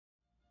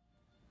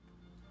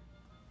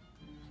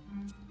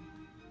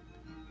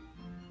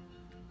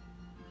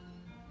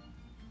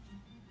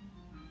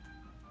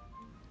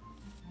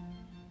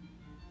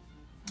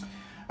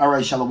All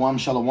right, shalom,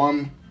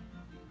 shalom.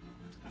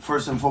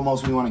 First and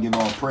foremost, we want to give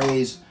all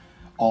praise,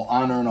 all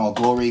honor, and all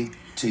glory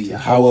to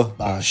Yahweh,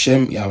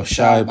 Ba'Hashem,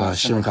 Yahushai,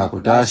 Ba'Hashem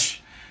Kakodash.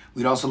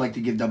 We'd also like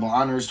to give double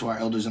honors to our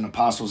elders and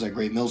apostles at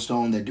Great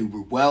Millstone that do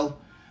root well.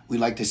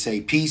 We'd like to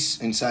say peace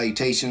and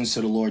salutations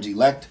to the Lord's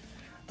elect,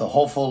 the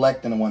hopeful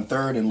elect and the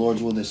 1/3. And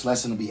Lord's will, this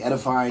lesson will be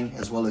edifying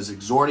as well as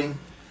exhorting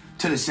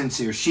to the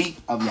sincere sheep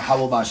of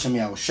Yahweh Ba'Hashem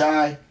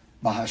Yahushai,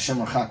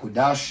 Ba'Hashem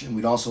Kakodash. And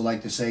we'd also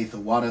like to say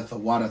Thawada,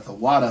 Thawada,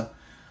 Thawada.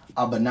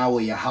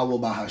 Abanawa Yahweh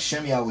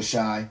Ba'Hashem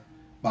Yahushai,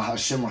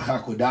 Ba'Hashem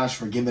Kakodash,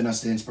 for giving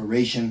us the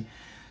inspiration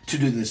to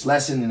do this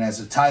lesson. And as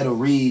the title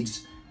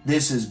reads,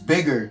 this is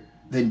bigger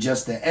than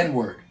just the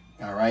N-word.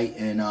 All right.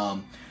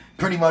 And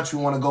pretty much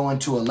we want to go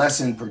into a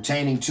lesson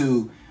pertaining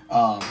to,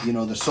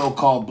 the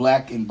so-called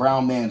black and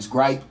brown man's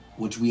gripe,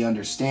 which we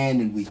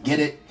understand and we get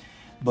it.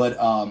 But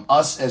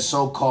us as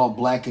so-called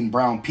black and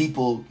brown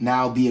people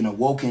now being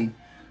awoken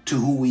to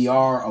who we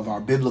are, of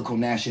our biblical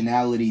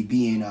nationality,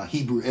 being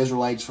Hebrew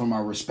Israelites from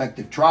our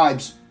respective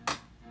tribes,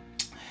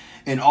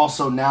 and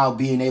also now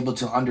being able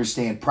to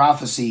understand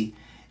prophecy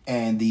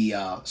and the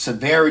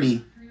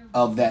severity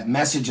of that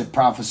message of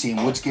prophecy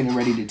and what's getting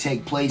ready to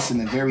take place in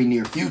the very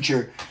near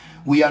future.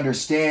 We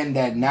understand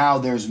that now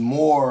there's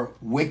more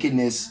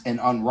wickedness and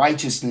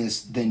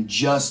unrighteousness than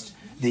just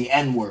the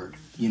N-word,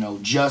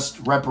 just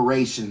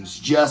reparations,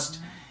 just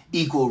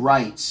equal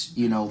rights,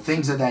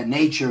 things of that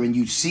nature. And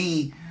you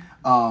see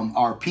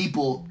our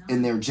people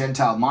in their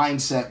Gentile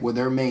mindset where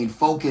their main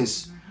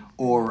focus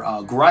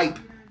or gripe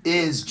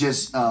is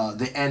just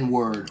the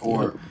N-word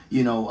or,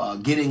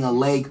 getting a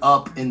leg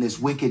up in this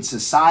wicked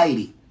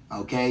society.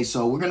 Okay,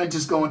 so we're going to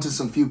just go into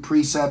some few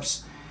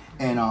precepts,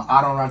 and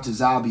Adon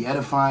Ratazal will be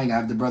edifying. I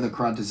have the brother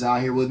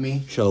Karatazal here with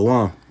me.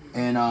 Shalom.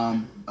 And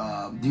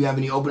do you have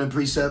any opening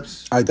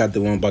precepts? I got the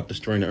one about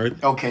destroying the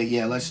earth. Okay,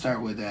 yeah, let's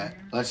start with that.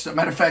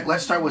 Matter of fact,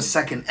 let's start with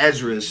 2nd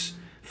Ezra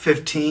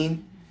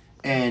 15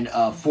 and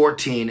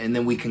 14, and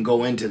then we can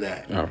go into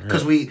that.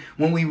 Because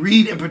when we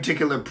read in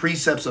particular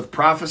precepts of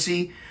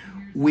prophecy,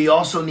 we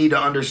also need to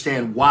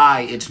understand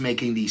why it's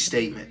making these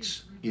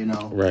statements.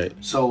 Right.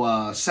 So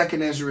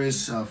 2nd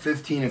Ezra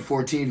 15 and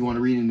 14, if you want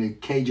to read in the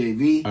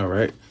KJV. All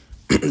right.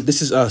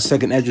 This is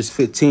 2nd Ezra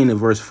 15 and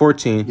verse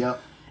 14.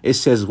 Yep. It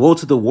says, "Woe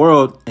to the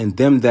world and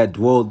them that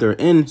dwell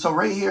therein." So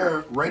right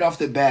here, right off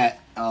the bat,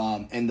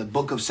 in the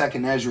book of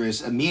 2nd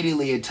Ezra,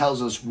 immediately it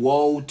tells us,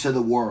 woe to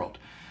the world.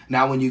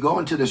 Now, when you go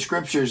into the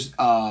scriptures,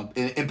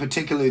 in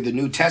particular the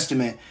New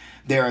Testament,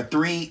 there are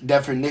 3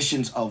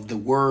 definitions of the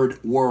word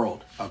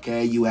world.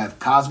 Okay, you have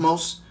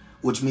cosmos,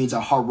 which means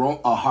a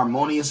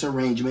harmonious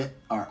arrangement,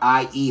 or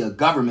i.e. a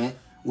government,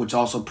 which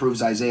also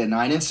proves Isaiah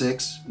 9 and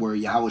 6, where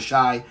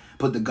Yahushai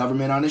put the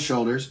government on his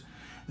shoulders.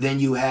 Then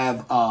you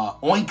have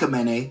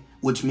oinkamene,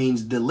 which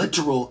means the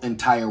literal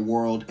entire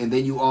world. And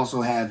then you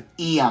also have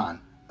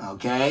eon,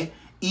 okay?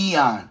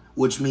 Eon,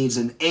 which means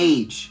an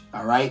age,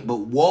 all right?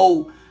 But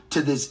woe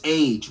to this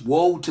age,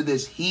 woe to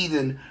this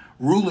heathen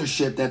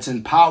rulership that's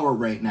in power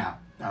right now,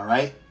 all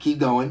right? Keep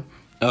going.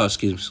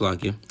 Excuse me,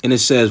 Salakia. And it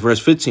says, verse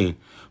 15,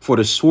 "For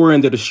the sword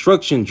and the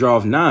destruction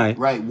draweth nigh."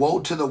 Right, woe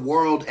to the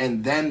world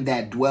and them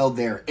that dwell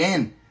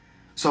therein.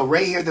 So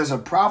right here, there's a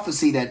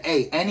prophecy that,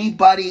 hey,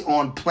 anybody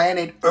on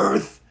planet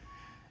Earth,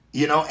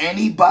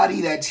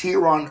 anybody that's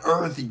here on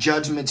Earth,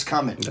 judgment's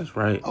coming. That's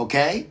right.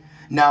 Okay?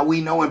 Now,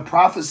 we know in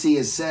prophecy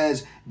it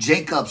says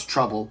Jacob's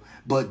trouble,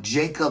 but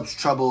Jacob's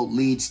trouble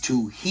leads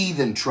to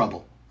heathen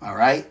trouble. All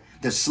right?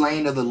 The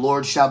slain of the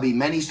Lord shall be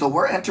many. So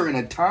we're entering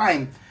a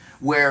time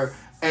where,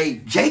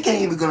 hey, Jake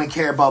ain't even going to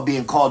care about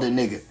being called a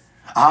nigga.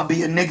 I'll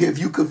be a nigga if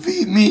you could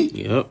feed me.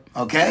 Yep.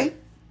 Okay?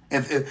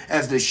 If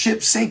as the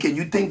ship's sinking,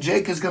 you think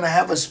Jake is going to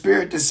have a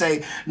spirit to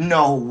say,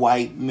 no,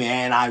 white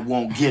man, I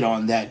won't get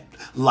on that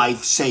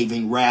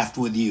life-saving raft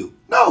with you.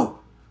 No.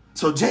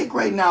 So Jake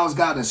right now has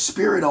got a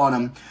spirit on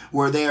him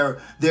where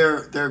they're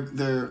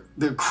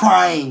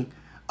crying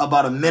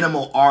about a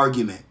minimal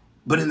argument,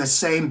 but in the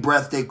same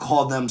breath they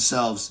call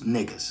themselves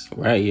niggas.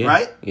 Right, yeah.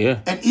 Right? Yeah.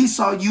 And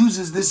Esau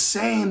uses this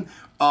same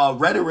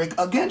rhetoric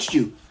against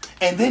you.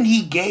 And then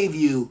he gave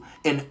you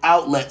an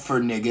outlet for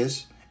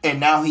niggas. And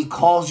now he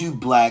calls you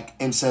black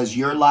and says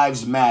your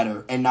lives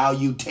matter. And now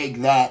you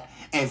take that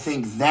and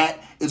think that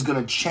is going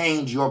to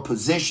change your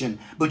position.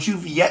 But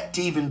you've yet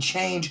to even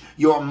change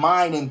your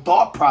mind and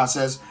thought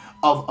process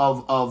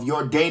of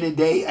your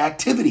day-to-day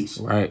activities.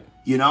 Right.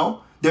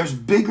 There's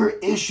bigger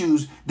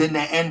issues than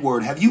the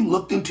N-word. Have you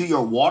looked into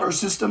your water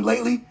system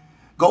lately?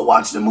 Go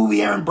watch the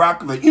movie Aaron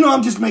Brockovich.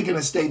 I'm just making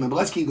a statement, but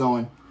let's keep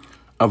going.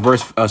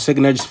 Verse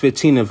 2nd Ezra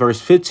 15 and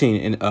verse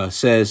 15 and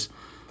says,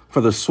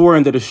 "For the sword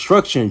and the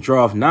destruction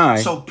draweth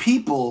nigh." So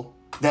people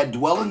that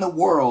dwell in the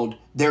world,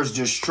 there's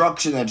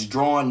destruction that's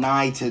drawn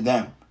nigh to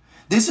them.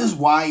 This is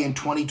why in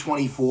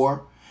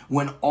 2024,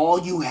 when all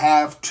you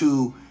have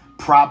to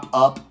prop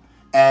up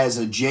as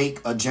a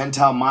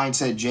Gentile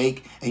mindset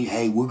Jake, and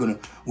hey, we're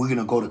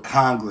gonna go to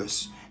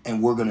Congress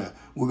and we're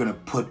gonna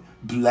put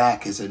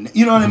black as a, what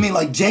I mean?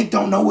 Like Jake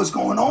don't know what's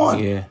going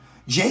on. Yeah.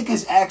 Jake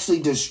is actually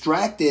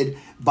distracted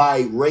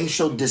by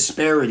racial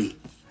disparity.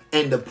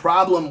 And the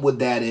problem with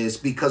that is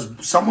because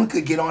someone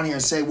could get on here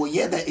and say, well,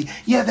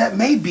 that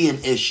may be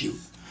an issue.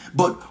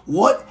 But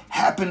what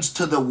happens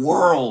to the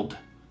world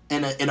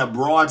in a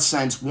broad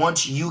sense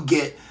once you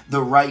get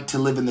the right to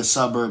live in the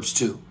suburbs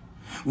too?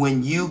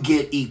 When you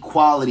get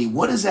equality,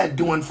 what is that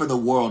doing for the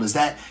world? Is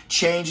that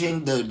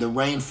changing the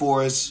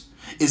rainforests?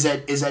 Is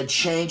that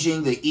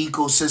changing the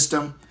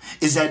ecosystem?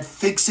 Is that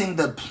fixing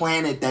the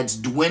planet that's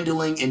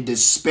dwindling in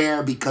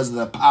despair because of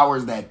the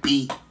powers that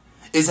be?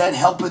 Is that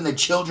helping the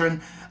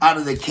children out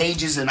of the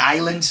cages and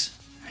islands?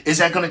 Is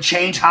that going to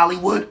change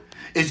Hollywood?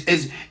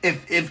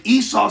 If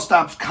Esau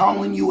stops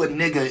calling you a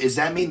nigga, does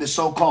that mean the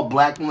so-called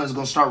black woman is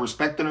going to start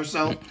respecting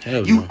herself?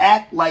 You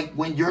act like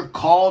when you're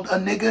called a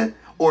nigga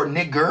or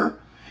nigger,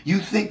 you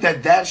think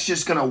that that's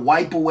just going to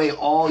wipe away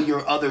all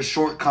your other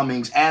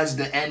shortcomings as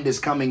the end is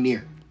coming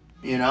near,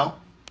 you know?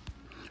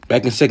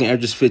 Back in 2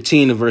 Esdras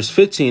 15 and verse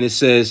 15, it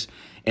says,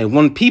 and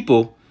one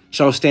people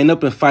shall stand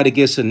up and fight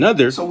against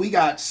another. So we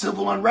got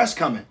civil unrest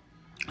coming.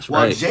 That's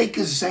While right. Jake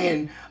is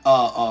saying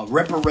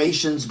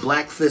reparations,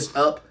 black fist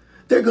up,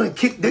 they're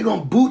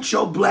gonna boot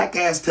your black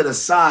ass to the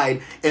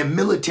side, and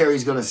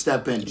military's gonna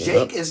step in. Yep.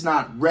 Jake is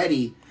not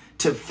ready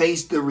to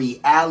face the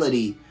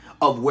reality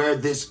of where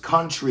this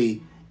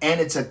country and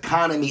its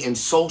economy and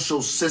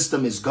social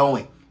system is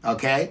going.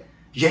 Okay,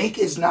 Jake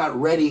is not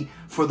ready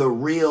for the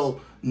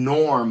real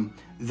norm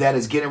that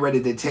is getting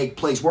ready to take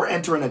place. We're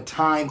entering a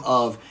time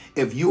of,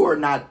 if you are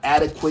not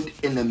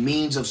adequate in the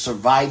means of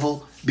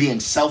survival, being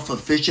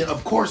self-efficient,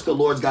 of course the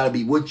Lord's got to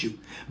be with you.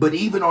 But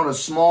even on a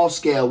small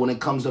scale, when it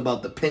comes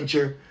about the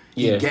pincher,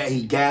 he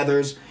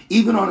gathers,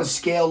 even on a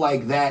scale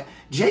like that,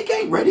 Jake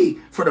ain't ready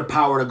for the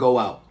power to go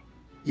out.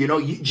 You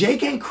know,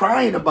 Jake ain't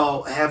crying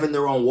about having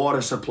their own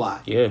water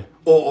supply. Yeah.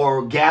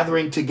 Or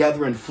gathering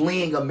together and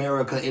fleeing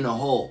America in a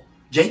whole.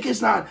 Jake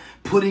is not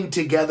putting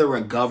together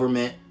a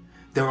government,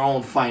 their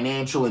own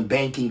financial and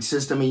banking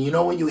system. And you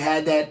know, when you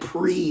had that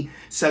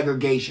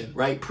pre-segregation,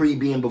 right? Pre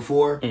being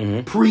before,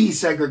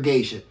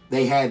 pre-segregation,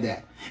 they had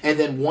that. And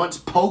then once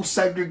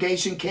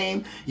post-segregation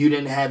came, you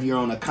didn't have your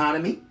own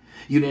economy.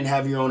 You didn't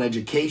have your own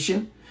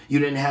education. You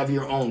didn't have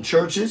your own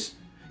churches.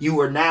 You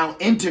were now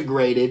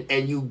integrated,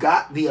 and you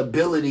got the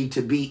ability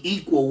to be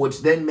equal,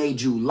 which then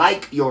made you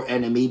like your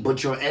enemy,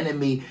 but your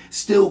enemy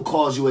still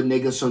calls you a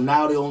nigga. So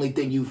now the only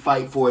thing you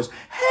fight for is,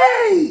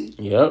 hey,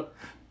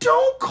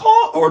 don't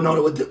call, or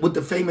no, what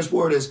the famous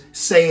word is,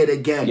 say it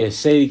again. Yeah,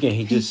 say it again.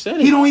 He just said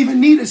it. He don't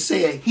even need to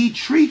say it. He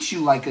treats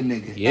you like a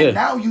nigga. Yeah. And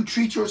now you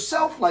treat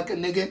yourself like a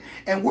nigga,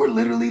 and we're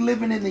literally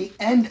living in the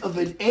end of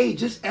an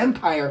age. This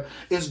empire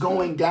is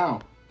going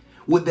down.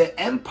 With the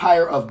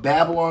empire of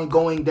Babylon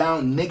going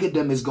down,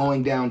 niggadom is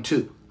going down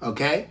too,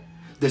 okay?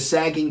 The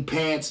sagging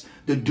pants,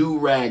 the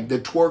do-rag, the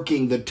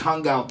twerking, the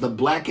tongue out, the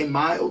black and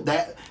mild,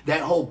 that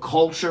whole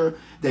culture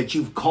that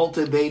you've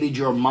cultivated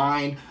your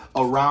mind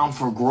around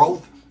for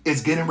growth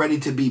is getting ready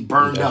to be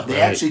burned up. They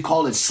actually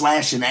call it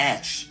slash and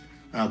ash.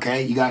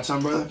 Okay, you got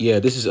something, brother? Yeah,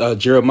 this is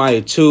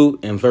Jeremiah 2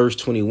 and verse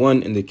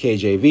 21 in the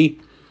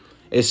KJV.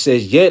 It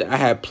says, yet I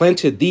have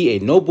planted thee a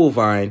noble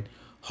vine,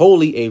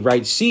 wholly a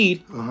right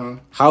seed.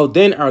 How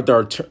then art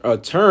thou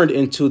turned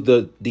into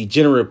the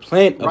degenerate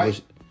plant of a...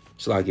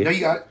 No, you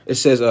got it. It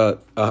says,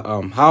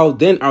 how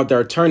then art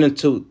thou turned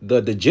into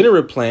the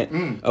degenerate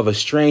plant of a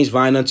strange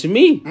vine unto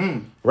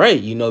me? Right,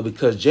 you know,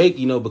 because Jake,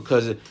 you know,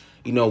 because...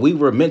 You know, we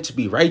were meant to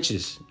be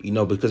righteous, you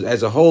know, because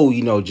as a whole,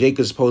 you know,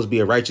 Jacob's supposed to be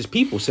a righteous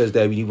people. Says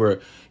that we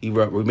were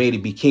made to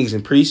be kings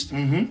and priests.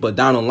 But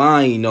down the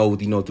line, you know,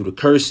 through the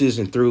curses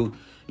and through,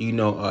 you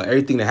know,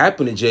 everything that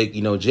happened to Jake,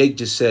 you know, Jake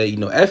just said, you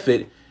know, F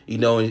it, you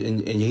know,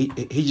 and he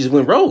just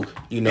went rogue,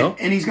 you know.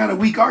 And he's got a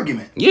weak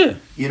argument. Yeah.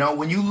 You know,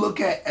 when you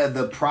look at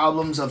the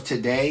problems of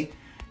today,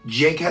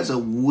 Jake has a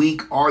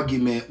weak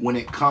argument when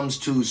it comes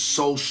to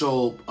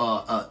social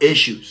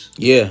issues.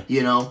 Yeah.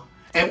 You know.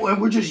 And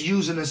we're just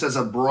using this as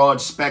a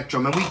broad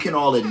spectrum, and we can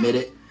all admit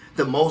it.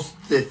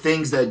 The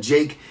things that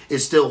Jake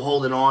is still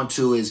holding on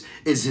to is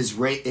his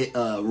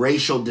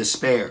racial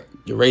despair.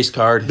 The race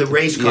card. The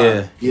race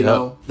card. You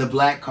know, the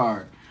black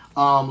card.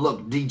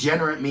 Look,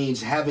 degenerate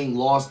means having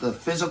lost the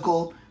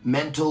physical,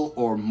 mental,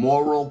 or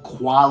moral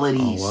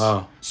qualities. Oh,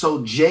 wow.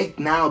 So Jake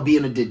now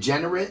being a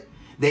degenerate,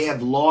 they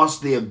have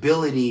lost the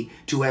ability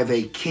to have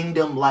a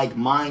kingdom-like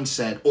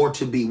mindset or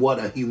to be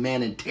a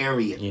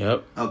humanitarian.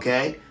 Yep.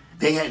 Okay?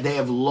 They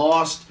have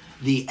lost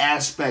the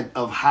aspect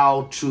of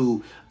how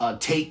to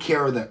take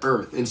care of the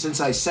earth. And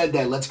since I said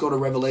that, let's go to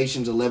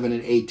Revelations 11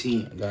 and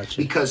 18. Gotcha.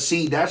 Because,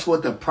 see, that's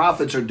what the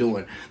prophets are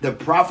doing. The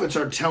prophets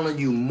are telling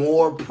you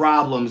more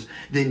problems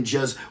than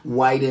just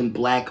white and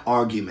black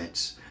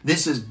arguments.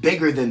 This is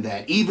bigger than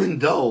that. Even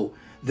though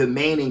the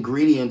main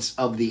ingredients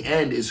of the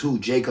end is who?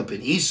 Jacob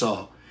and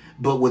Esau.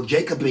 But with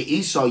Jacob and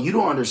Esau, you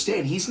don't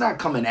understand. He's not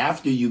coming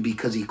after you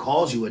because he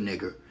calls you a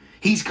nigger.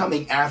 He's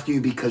coming after you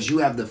because you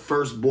have the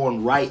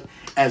firstborn right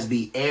as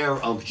the heir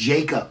of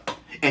Jacob.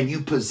 And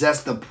you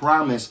possess the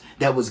promise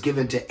that was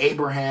given to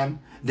Abraham,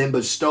 then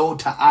bestowed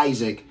to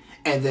Isaac,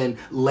 and then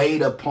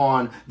laid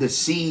upon the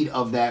seed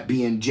of that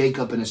being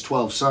Jacob and his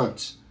 12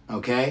 sons.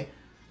 Okay?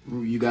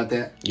 You got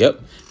that?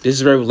 Yep. This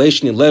is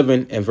Revelation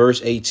 11 and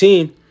verse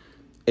 18.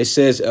 It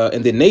says,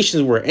 and the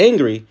nations were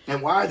angry.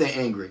 And why are they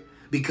angry?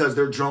 Because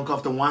they're drunk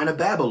off the wine of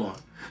Babylon.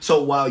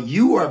 So while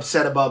you are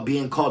upset about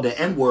being called the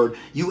N-word,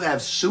 you have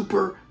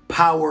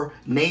superpower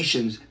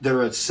nations that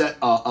are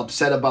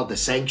upset about the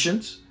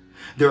sanctions.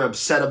 They're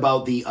upset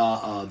about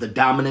the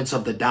dominance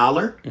of the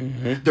dollar.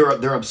 Mm-hmm.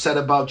 They're upset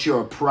about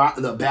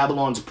the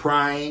Babylon's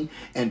prying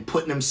and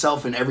putting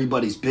himself in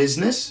everybody's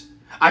business.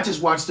 I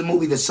just watched the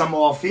movie The Sum of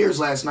All Fears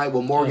last night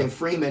with Morgan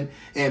Freeman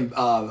and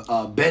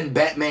Ben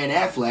Batman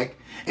Affleck.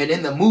 And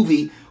in the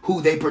movie,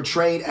 who they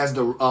portrayed as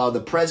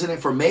the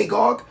president for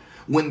Magog,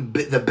 when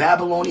the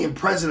Babylonian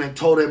president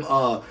told him,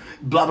 blah,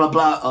 blah,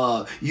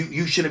 blah,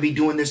 you shouldn't be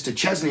doing this to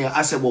Chechnya.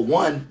 I said, well,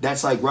 one,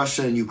 that's like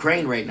Russia and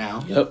Ukraine right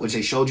now, which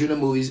they showed you in the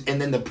movies.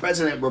 And then the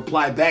president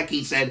replied back.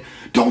 He said,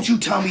 don't you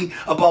tell me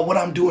about what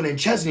I'm doing in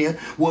Chechnya.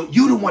 Well,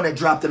 you the one that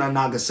dropped it on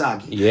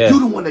Nagasaki. Yeah. You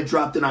the one that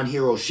dropped it on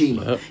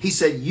Hiroshima. Yep. He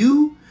said,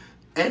 you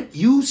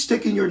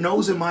sticking your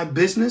nose in my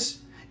business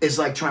is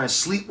like trying to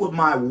sleep with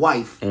my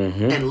wife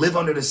and live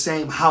under the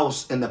same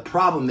house. And the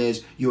problem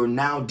is you're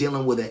now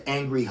dealing with an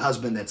angry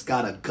husband that's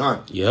got a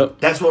gun. Yep.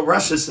 That's what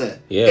Russia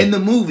said in the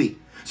movie.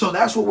 So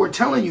that's what we're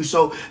telling you.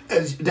 So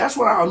that's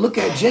what I look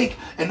at Jake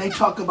and they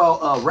talk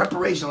about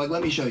reparation. Like,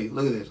 let me show you.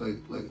 Look at this.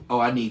 Like, oh,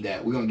 I need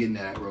that. We're going to get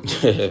into that real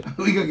quick.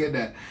 We're going to get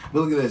that.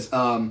 But look at this.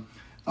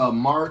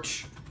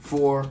 March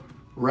for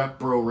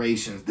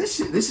reparations.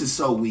 This is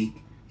so weak.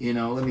 You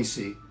know, let me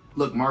see.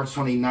 Look, March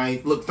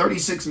 29th. Look,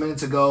 36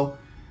 minutes ago.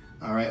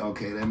 All right,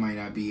 okay, that might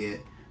not be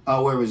it.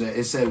 Where was that?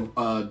 It said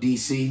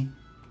D.C.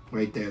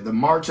 right there. The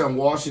March on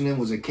Washington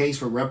was a case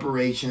for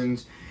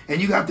reparations.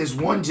 And you got this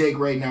one Jake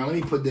right now. Let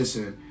me put this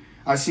in.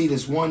 I see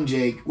this one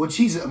Jake, which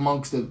he's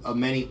amongst the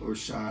many, or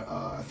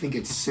I think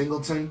it's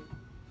Singleton.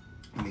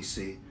 Let me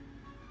see.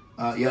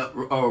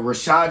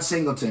 Rashad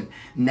Singleton,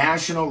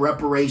 National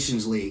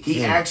Reparations League.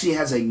 He actually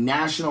has a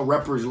National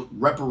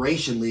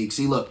Reparation League.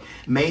 See, look,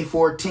 May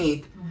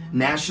 14th,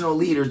 national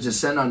leaders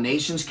descend on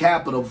nation's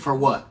capital for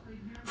what?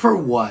 For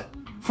what?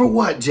 For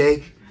what,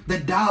 Jake? The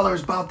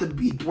dollar's about to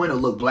be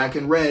dwindled. Look, black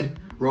and red,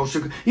 roll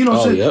sugar. You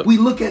know, we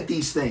look at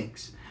these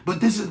things, but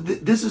this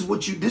is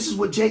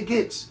what Jake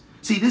gets.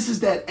 See, this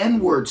is that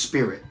N-word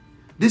spirit.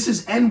 This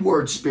is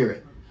N-word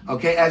spirit.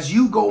 Okay, as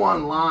you go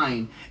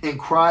online and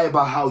cry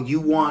about how you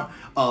want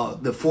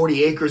the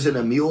 40 acres and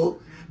a mule,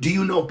 do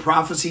you know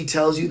prophecy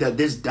tells you that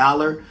this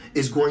dollar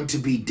is going to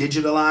be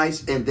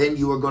digitalized and then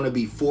you are going to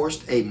be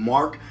forced a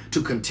mark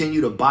to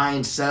continue to buy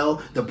and sell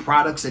the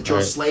products that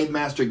your slave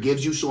master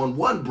gives you? So in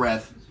one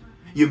breath,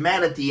 you're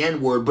mad at the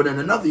N-word, but in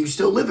another, you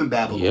still live in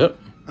Babylon. Yep.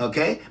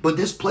 Okay? But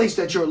this place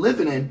that you're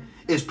living in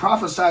is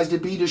prophesied to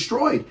be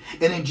destroyed.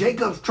 And in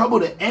Jacob's trouble,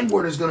 the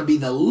N-word is going to be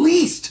the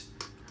least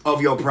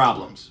of your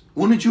problems.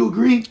 Wouldn't you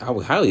agree? I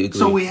would highly agree.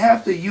 So we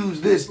have to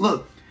use this.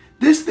 Look,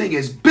 this thing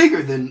is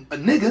bigger than a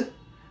nigga.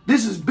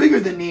 This is bigger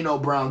than Nino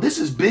Brown. This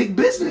is big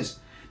business.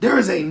 There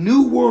is a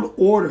new world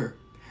order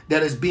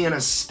that is being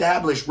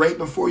established right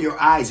before your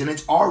eyes, and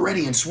it's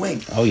already in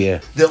swing. Oh,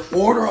 yeah. The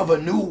order of a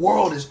new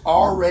world is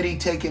already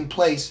taking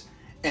place,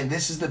 and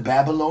this is the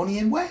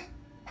Babylonian way.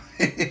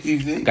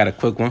 Got a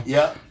quick one.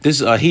 Yeah.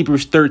 This is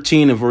Hebrews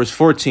 13 and verse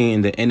 14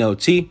 in the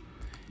NLT.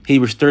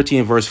 Hebrews 13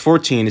 and verse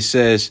 14, it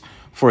says,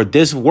 for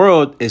this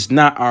world is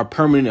not our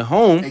permanent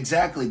home.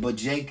 Exactly, but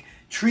Jake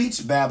treats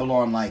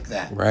Babylon like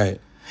that.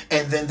 Right.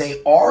 And then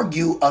they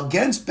argue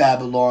against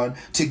Babylon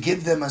to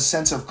give them a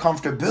sense of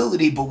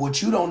comfortability. But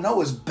what you don't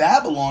know is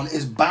Babylon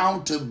is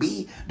bound to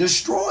be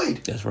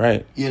destroyed. That's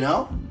right. You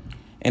know?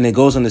 And it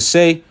goes on to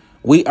say,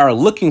 we are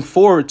looking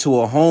forward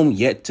to a home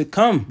yet to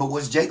come. But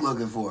what's Jake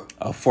looking for?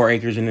 4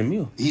 acres and a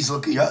mule. He's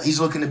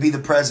looking to be the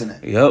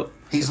president. Yep.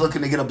 He's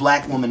looking to get a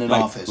black woman in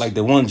office. Like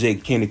the one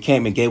Jake came to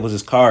camp and gave us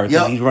his card.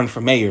 Yep. He's running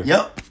for mayor.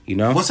 Yep. You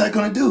know? What's that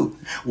going to do?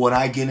 When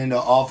I get into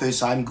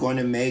office, I'm going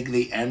to make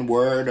the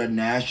N-word a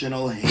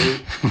national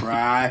hate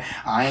cry.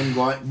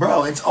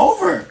 Bro, it's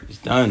over. It's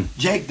done.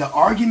 Jake, the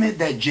argument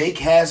that Jake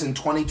has in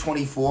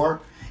 2024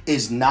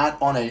 is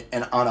not on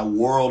a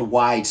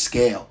worldwide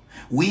scale.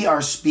 We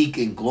are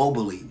speaking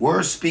globally.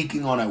 We're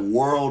speaking on a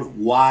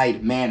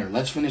worldwide manner.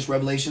 Let's finish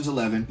Revelations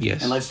 11.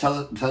 Yes. And let's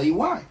tell you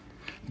why.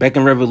 Back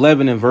in Rev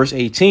 11 and verse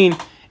 18,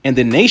 and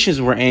the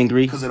nations were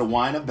angry because of the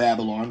wine of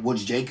Babylon,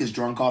 which Jake is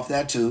drunk off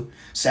that too,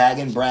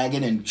 sagging,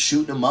 bragging, and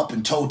shooting them up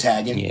and toe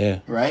tagging. Yeah.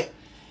 Right?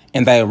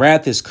 And thy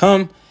wrath is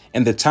come,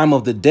 and the time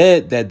of the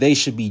dead, that they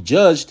should be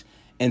judged,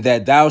 and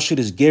that thou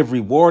shouldest give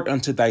reward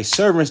unto thy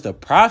servants, the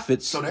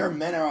prophets. So there are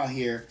men out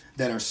here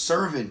that are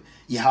serving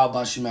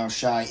Yahweh Shemal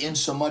Shai in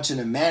so much in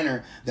a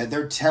manner that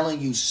they're telling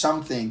you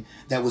something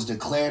that was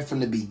declared from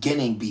the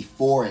beginning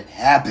before it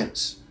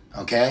happens.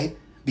 Okay?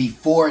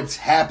 Before it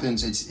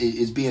happens,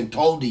 it's being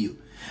told to you.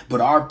 But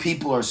our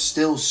people are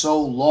still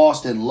so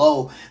lost and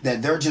low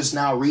that they're just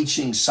now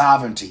reaching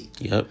sovereignty.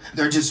 Yep.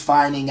 They're just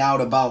finding out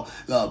about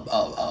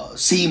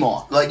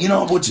CMON. Like, you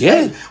know,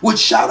 which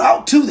shout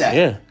out to that.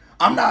 Yeah.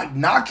 I'm not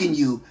knocking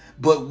you,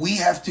 but we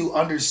have to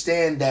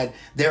understand that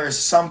there is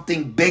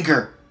something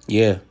bigger.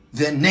 Yeah.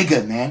 than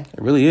nigga, man.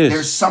 It really is.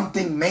 There's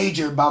something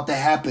major about to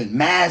happen.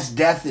 Mass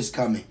death is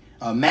coming.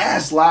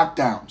 Mass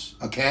lockdowns,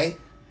 okay?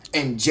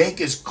 And Jake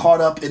is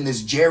caught up in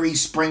this Jerry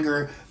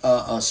Springer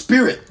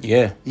spirit.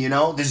 Yeah. You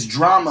know, this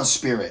drama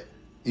spirit.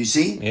 You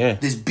see? Yeah.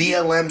 This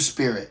BLM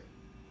spirit.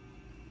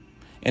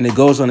 And it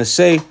goes on to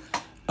say,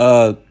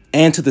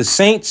 and to the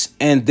saints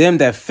and them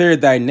that fear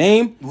thy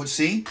name. Well,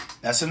 see,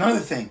 that's another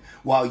thing.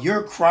 While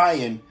you're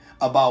crying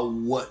about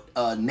what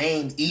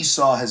name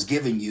Esau has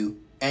given you,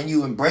 and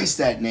you embrace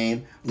that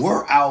name,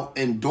 we're out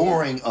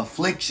enduring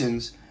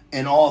afflictions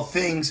and all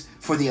things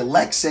for the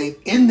elect's sake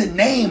in the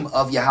name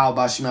of Yahweh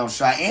Bashim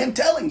Shai and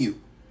telling you.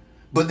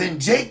 But then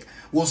Jake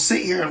will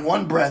sit here in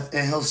one breath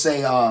and he'll say,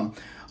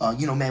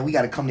 you know, man, we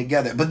got to come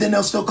together. But then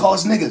they'll still call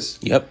us niggas.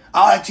 Yep.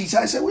 I'll actually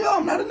say, well,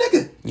 I'm not a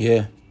nigga.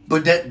 Yeah.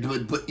 But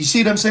you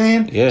see what I'm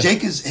saying? Yeah.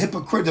 Jake is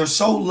hypocrite. They're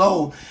so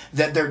low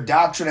that their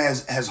doctrine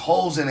has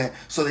holes in it,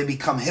 so they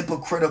become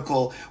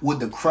hypocritical with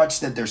the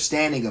crutch that they're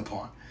standing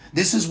upon.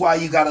 This is why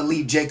you got to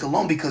leave Jake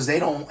alone, because they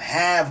don't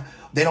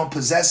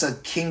possess a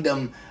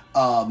kingdom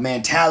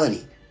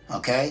mentality.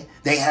 Okay,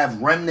 they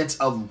have remnants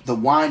of the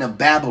wine of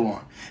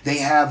Babylon. They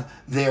have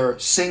their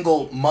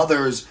single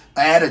mother's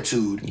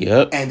attitude,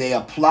 Yep. and they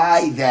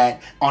apply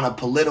that on a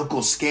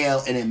political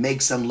scale, and it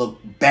makes them look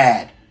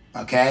bad.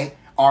 Okay,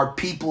 our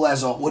people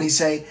as a, what do you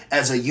say?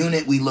 As a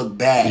unit, we look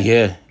bad.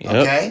 Yeah. Yep.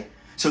 Okay,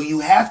 so you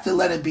have to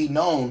let it be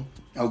known.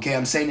 Okay,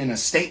 I'm saying in a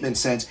statement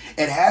sense,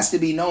 it has to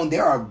be known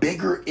there are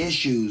bigger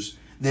issues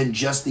than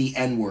just the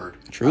N-word.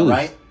 Truly. All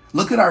right?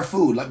 Look at our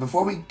food. Like,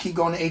 before we keep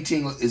going to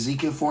 18, look,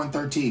 Ezekiel 4 and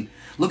 13.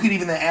 Look at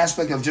even the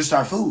aspect of just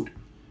our food.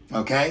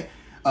 Okay?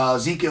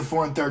 Ezekiel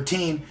 4 and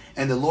 13,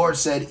 and the Lord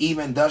said,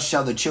 even thus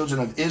shall the children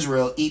of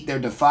Israel eat their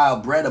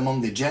defiled bread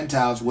among the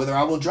Gentiles, whither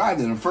I will drive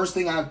them. The first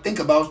thing I think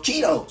about is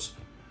Cheetos,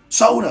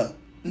 soda,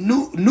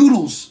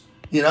 noodles,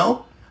 you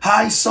know,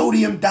 high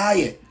sodium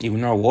diet.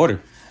 Even our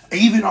water.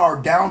 Even are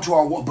down to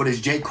our, but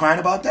is Jake crying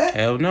about that?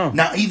 Hell no.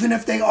 Now, even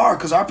if they are,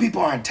 because our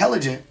people are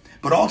intelligent,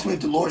 but ultimately, if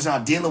the Lord's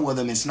not dealing with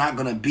them, it's not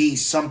going to be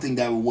something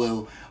that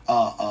will,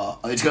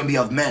 it's going to be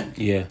of men.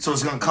 Yeah. So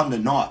it's going to come to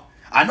naught.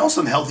 I know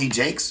some healthy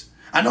Jakes.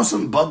 I know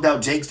some bugged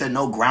out Jakes that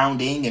know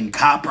grounding and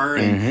copper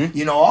and,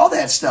 you know, all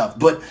that stuff.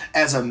 But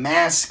as a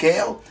mass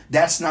scale,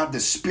 that's not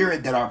the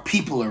spirit that our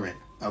people are in,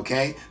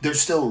 okay? They're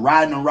still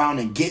riding around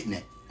and getting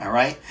it, all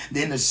right?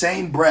 In the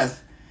same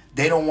breath,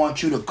 they don't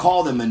want you to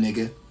call them a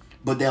nigga,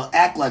 but they'll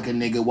act like a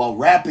nigga while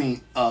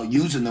rapping,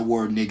 using the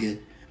word nigga.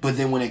 But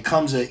then when it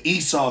comes to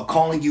Esau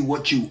calling you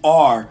what you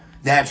are,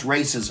 that's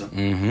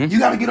racism. You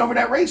got to get over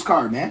that race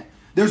card, man.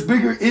 There's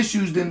bigger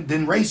issues than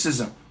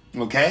racism,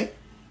 okay?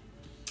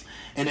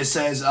 And it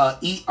says,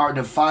 eat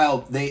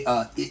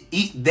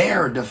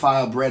their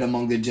defiled bread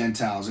among the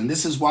Gentiles. And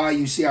this is why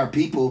you see our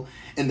people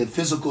in the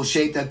physical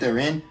shape that they're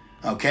in,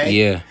 okay?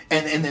 Yeah.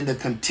 And then the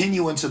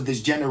continuance of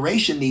this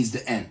generation needs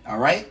to end, all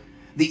right?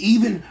 The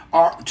even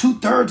our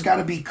 2/3 got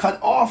to be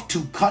cut off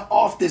to cut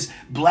off this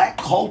black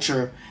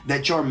culture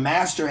that your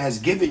master has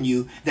given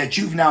you, that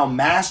you've now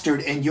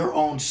mastered in your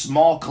own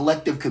small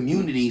collective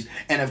communities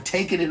and have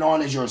taken it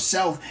on as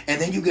yourself, and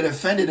then you get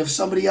offended if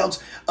somebody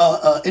else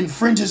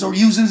infringes or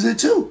uses it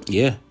too.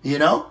 Yeah. You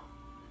know,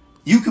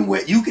 you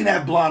can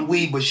have blonde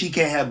weave, but she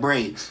can't have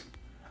braids.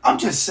 I'm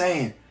just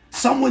saying,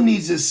 someone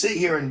needs to sit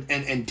here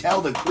and tell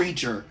the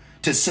creature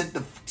to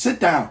sit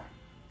down.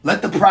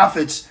 Let the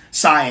prophets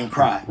sigh and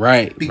cry.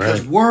 Right.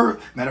 Because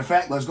matter of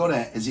fact, let's go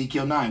to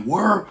Ezekiel 9.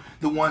 We're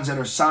the ones that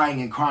are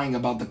sighing and crying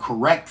about the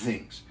correct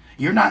things.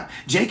 You're not,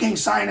 Jake ain't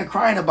sighing and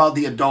crying about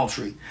the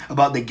adultery,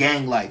 about the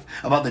gang life,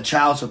 about the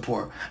child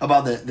support,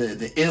 about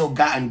the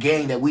ill-gotten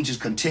gain that we just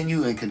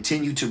continue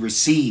to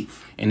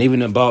receive. And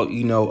even about,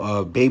 you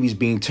know, babies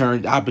being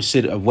turned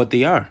opposite of what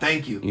they are.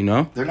 Thank you. You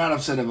know? They're not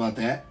upset about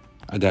that.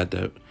 I got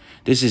that.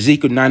 This is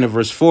Ezekiel 9 and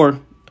verse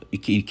 4.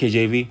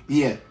 KJV.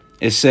 Yeah.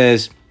 It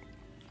says,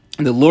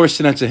 and the Lord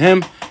said unto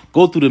him,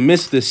 go through the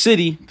midst of the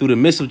city, through the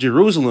midst of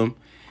Jerusalem,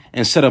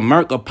 and set a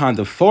mark upon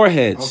the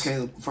foreheads.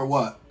 Okay, for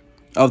what?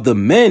 Of the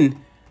men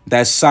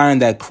that sigh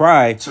and that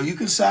cry. So you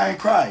can sigh and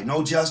cry.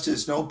 No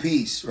justice, no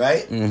peace,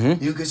 right?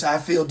 You can say, I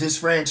feel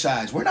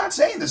disfranchised. We're not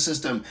saying the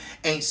system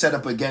ain't set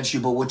up against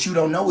you, but what you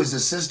don't know is the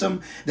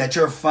system that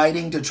you're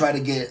fighting to try to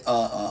get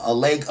a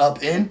leg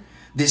up in.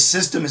 This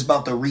system is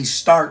about to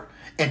restart.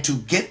 And to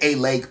get a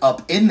leg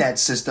up in that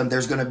system,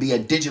 there's going to be a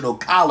digital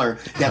collar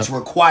that's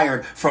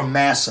required from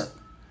Massa.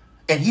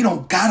 And he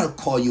don't got to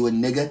call you a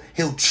nigga.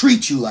 He'll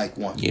treat you like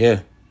one.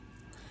 Yeah.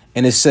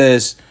 And it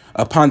says,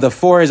 upon the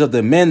foreheads of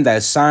the men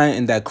that sigh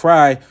and that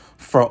cry,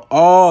 for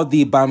all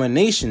the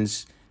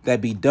abominations that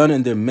be done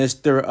in the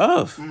midst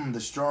thereof. The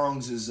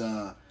Strong's is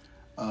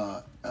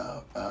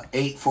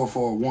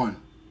 8441.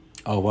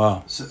 Oh,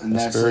 wow. So, and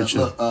that's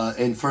spiritual.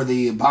 And for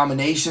the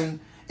abomination,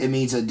 it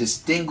means a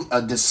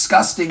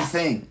disgusting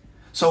thing.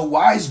 So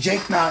why is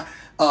Jake not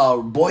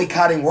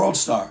boycotting World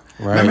Star.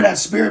 Right. Remember that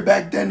spirit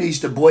back then? They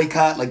used to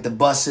boycott like the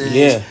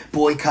buses,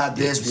 boycott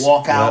this,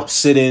 walkouts,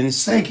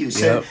 sit-ins. Thank you.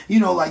 Yep. You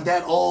know, like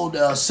that old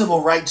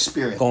civil rights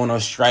spirit. Going on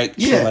strike,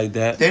 shit like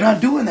that. They're not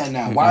doing that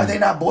now. Why are they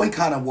not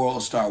boycotting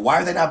World Star?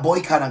 Why are they not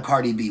boycotting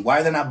Cardi B? Why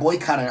are they not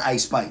boycotting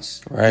Ice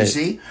Spice? Right. You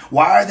see?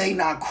 Why are they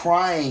not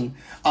crying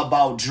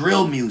about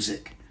drill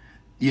music?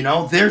 You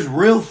know, there's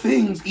real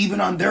things even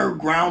on their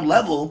ground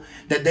level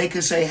that they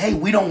could say, hey,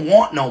 we don't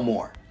want no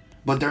more.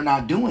 But they're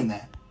not doing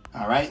that.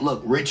 All right?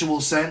 Look,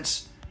 Ritual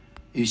Sense,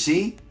 you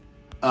see?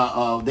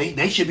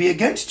 They should be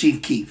against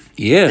Chief Keef.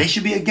 Yeah. They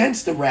should be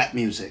against the rap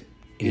music.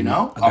 You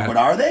know? But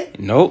are they?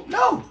 Nope.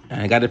 No.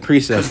 I got a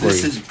preset for you.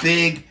 This is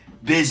big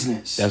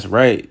business. That's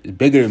right. It's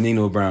bigger than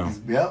Nino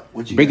Brown. Yep.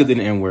 What you bigger got? than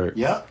the N-word.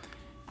 Yep.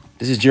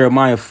 This is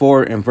Jeremiah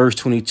 4 and verse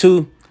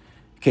 22.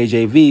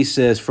 KJV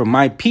says, "For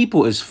my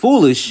people is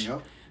foolish.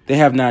 Yep. They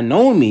have not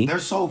known me." They're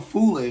so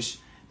foolish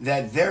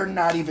that they're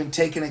not even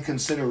taking into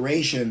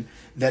consideration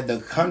that the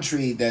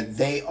country that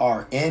they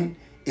are in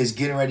is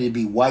getting ready to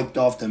be wiped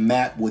off the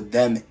map with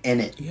them in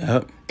it.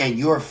 Yep. And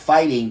you're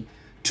fighting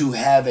to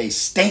have a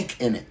stake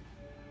in it.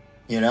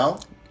 You know?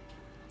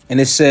 And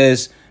it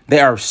says, "They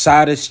are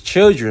Sodom's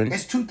children."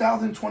 It's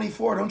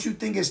 2024. Don't you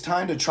think it's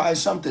time to try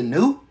something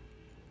new?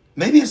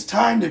 Maybe it's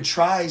time to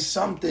try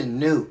something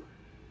new.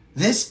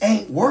 This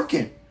ain't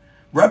working.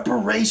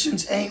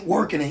 Reparations ain't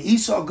working. And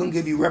Esau gonna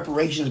give you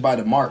reparations by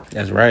the mark.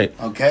 That's right.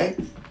 Okay?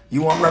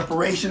 You want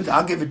reparations?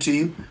 I'll give it to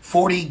you.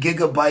 40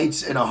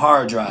 gigabytes in a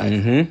hard drive.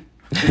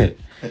 Mm-hmm.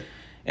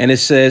 And it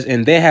says,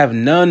 "And they have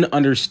none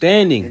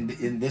understanding."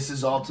 And this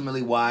is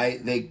ultimately why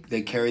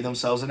they carry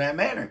themselves in that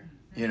manner.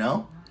 You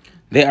know?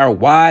 They are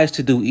wise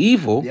to do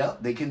evil.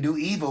 Yep, they can do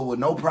evil with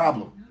no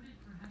problem.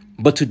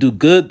 But to do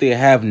good, they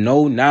have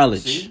no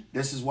knowledge. See?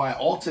 This is why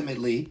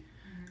ultimately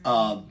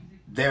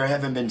they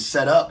haven't been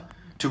set up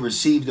to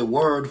receive the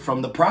word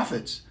from the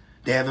prophets.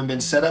 They haven't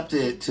been set up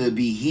to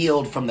be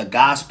healed from the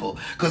gospel.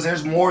 Because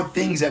there's more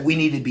things that we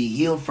need to be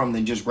healed from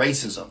than just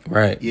racism.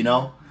 Right. You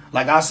know?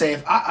 Like I say,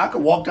 if I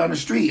could walk down the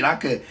street and I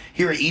could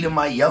hear an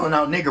Edomite yelling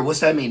out nigger, what's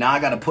that mean? Now I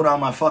got to put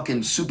on my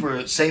fucking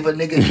super saver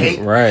nigga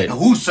cape? Right. And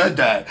who said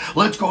that?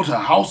 Let's go to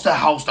house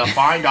to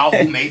find out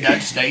who made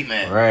that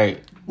statement.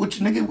 Right. Which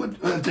nigga,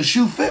 if the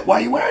shoe fit, why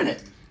you wearing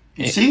it?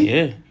 You see?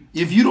 Yeah.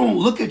 If you don't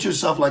look at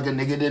yourself like a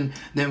nigga,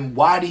 then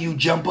why do you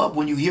jump up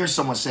when you hear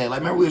someone say it?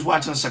 Like, remember we was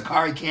watching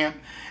Sakari Camp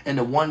and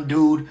the one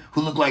dude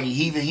who looked like a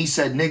heathen, he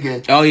said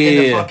nigga. Oh, yeah, and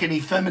the yeah. fucking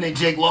effeminate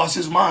Jake lost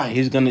his mind.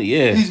 He's gonna,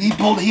 yeah.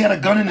 He had a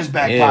gun in his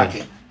back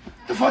pocket.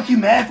 The fuck you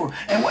mad for?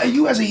 And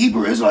you as a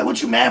Hebrew Israelite,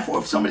 what you mad for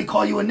if somebody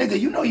call you a nigga?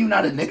 You know you're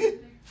not a nigga.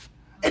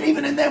 And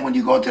even in that, when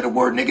you go into the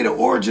word nigga, the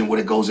origin, what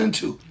it goes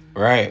into.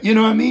 Right. You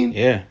know what I mean?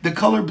 Yeah. The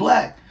color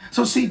black.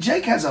 So see,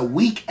 Jake has a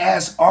weak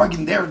ass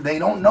argument there. They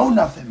don't know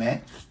nothing,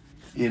 man.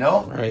 You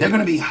know? Right. They're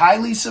gonna be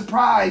highly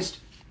surprised.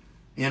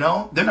 You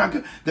know? They're not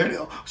good.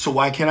 So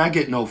why can't I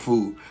get no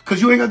food?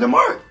 Cause you ain't got the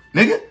mark,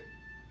 nigga.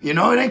 You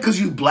know, it ain't cause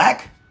you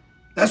black.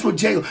 That's what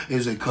Jake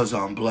is it cause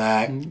I'm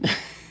black.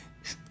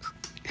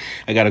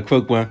 I got a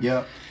quick one.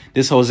 Yeah.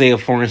 This Hosea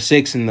 4 and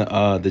 6 in the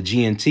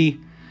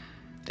GNT.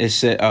 It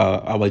said,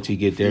 I'll wait till you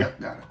get there. Yep,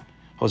 got it.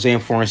 Hosea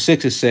 4 and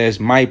 6, it says,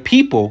 "My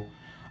people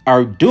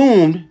are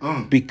doomed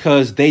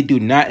because they do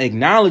not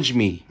acknowledge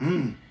me."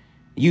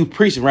 You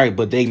preach right,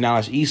 but they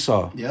acknowledge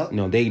Esau. Yep. You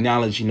know, they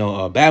acknowledge,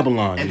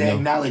 Babylon. And they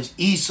acknowledge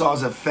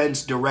Esau's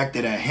offense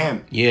directed at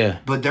him. Yeah.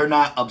 But they're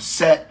not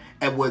upset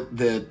at what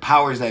the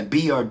powers that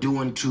be are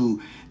doing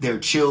to their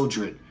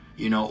children,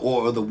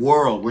 or the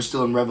world. We're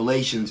still in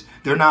Revelations.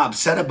 They're not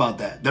upset about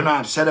that. They're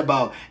not upset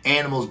about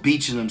animals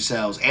beaching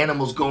themselves,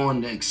 animals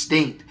going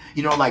extinct,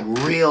 like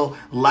real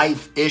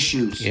life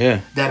issues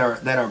that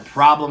are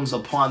problems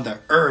upon the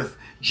earth.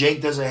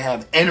 Jake doesn't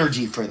have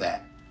energy for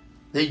that.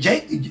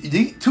 Jake,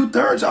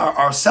 2/3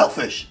 are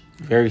selfish.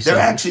 Very selfish.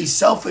 They're actually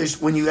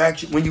selfish when you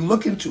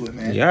look into it,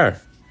 man. They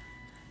are.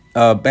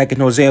 Back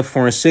in Hosea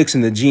 4 and 6 in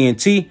the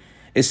GNT,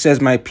 it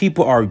says, "My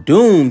people are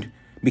doomed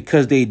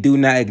because they do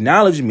not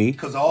acknowledge me."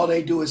 Because all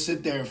they do is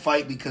sit there and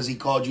fight because he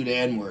called you the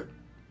N-word.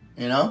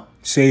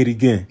 Say it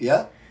again.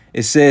 Yeah.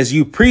 It says,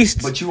 "You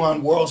priests." But you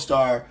on World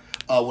Star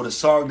with a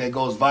song that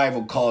goes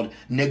viral called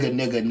Nigga,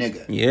 Nigga,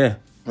 Nigga. Yeah.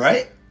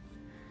 Right?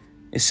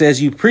 It says,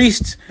 "You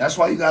priests." That's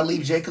why you got to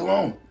leave Jake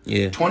alone.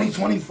 Yeah.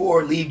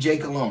 2024, leave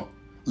Jake alone.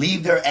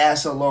 Leave their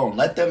ass alone.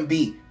 Let them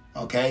be.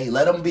 Okay?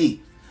 Let them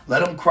be.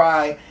 Let them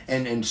cry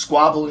and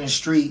squabble in the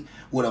street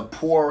with a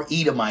poor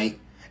Edomite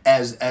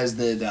as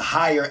the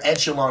higher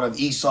echelon of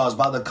Esau is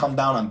about to come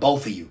down on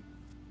both of you.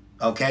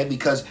 Okay?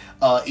 Because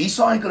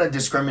Esau ain't going to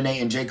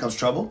discriminate in Jacob's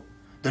trouble.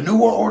 The New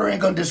World Order ain't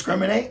going to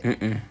discriminate.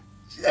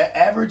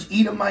 Average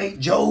Edomite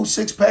Joe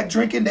six-pack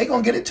drinking, they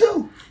going to get it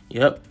too.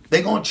 Yep.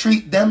 They going to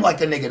treat them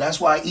like a nigga. That's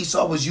why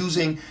Esau was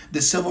using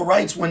the civil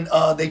rights when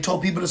they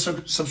told people to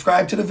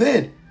subscribe to the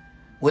vid.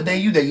 What they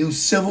use? They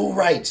use civil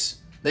rights.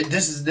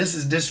 This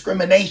is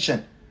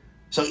discrimination.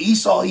 So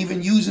Esau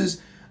even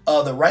uses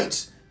the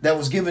rights that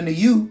was given to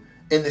you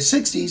in the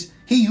 60s.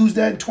 He used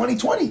that in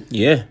 2020.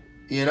 Yeah.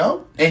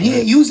 And he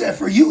ain't use that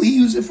for you. He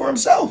used it for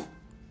himself.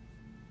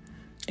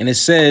 And it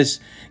says,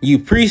 you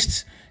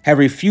priests have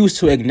refused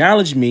to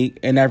acknowledge me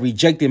and have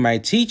rejected my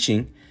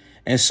teaching.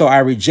 And so I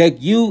reject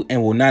you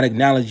and will not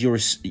acknowledge your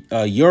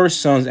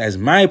sons as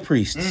my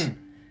priests.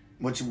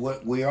 Which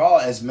what we're all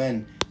as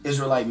men,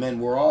 Israelite men,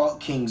 we're all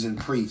kings and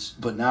priests.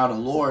 But now the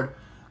Lord,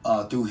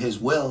 through his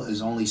will,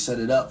 is only set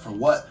it up for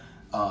what?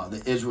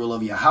 The Israel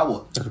of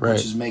Yahweh. That's right.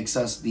 Which makes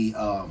us the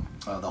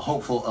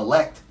hopeful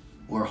elect.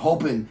 We're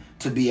hoping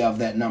to be of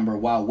that number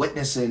while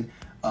witnessing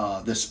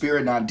the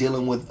Spirit not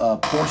dealing with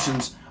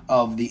portions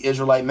of the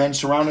Israelite men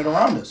surrounded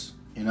around us.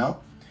 You know?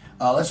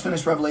 Let's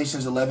finish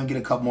Revelations 11, get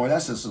a couple more.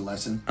 That's just a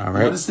lesson. All right.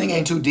 You know, this thing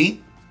ain't too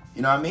deep.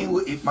 You know what I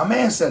mean? My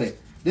man said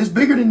it. This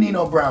bigger than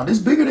Nino Brown. This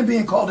bigger than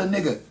being called a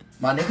nigga.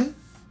 My nigga.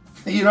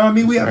 You know what I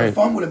mean? We having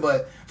fun with it,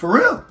 but for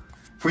real.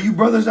 For you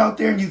brothers out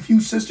there and you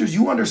few sisters,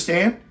 you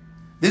understand.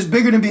 This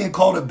bigger than being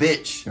called a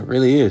bitch. It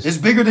really is. It's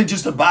bigger than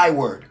just a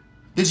byword.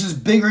 This is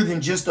bigger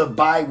than just a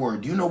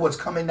byword. You know what's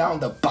coming down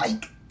the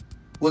pike?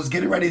 What's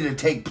getting ready to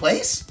take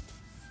place?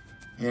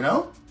 You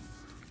know?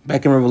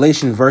 Back in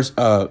Revelation verse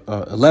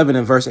 11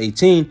 and verse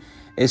 18,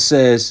 it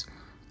says,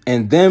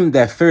 and them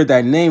that fear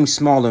thy name,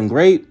 small and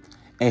great,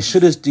 and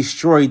shouldest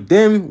destroy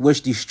them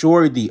which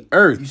destroy the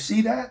earth. You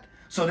see that?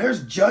 So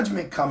there's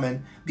judgment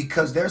coming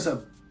because there's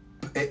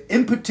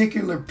in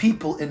particular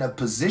people in a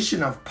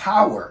position of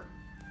power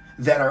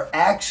that are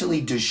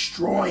actually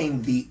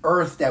destroying the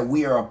earth that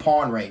we are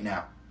upon right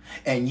now.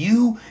 And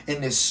you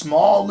in this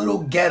small little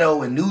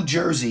ghetto in New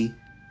Jersey,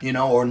 you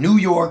know, or New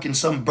York in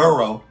some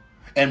borough,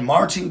 and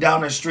marching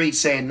down the street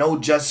saying no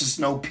justice,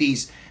 no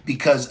peace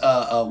because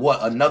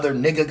another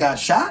nigga got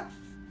shot?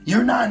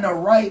 You're not in the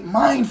right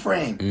mind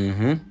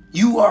frame.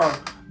 You are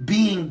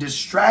being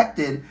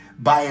distracted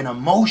by an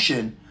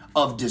emotion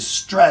of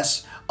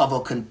distress of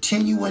a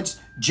continuous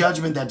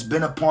judgment that's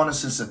been upon us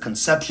since the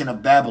conception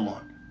of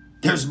Babylon.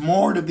 There's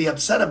more to be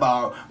upset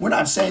about. We're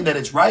not saying that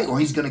it's right or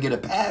he's going to get a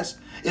pass.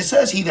 It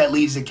says he that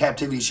leads in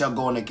captivity shall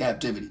go into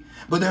captivity.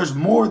 But there's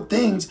more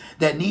things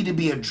that need to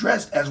be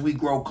addressed as we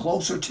grow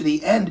closer to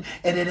the end.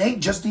 And it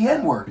ain't just the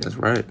N-word. That's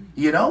right.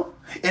 You know?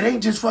 It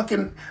ain't just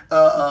fucking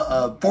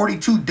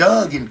 42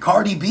 Doug and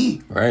Cardi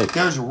B. Right.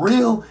 There's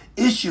real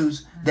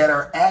issues that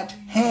are at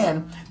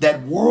hand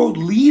that world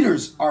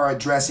leaders are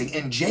addressing.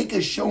 And Jake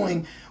is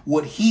showing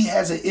what he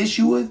has an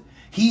issue with.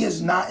 He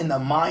is not in the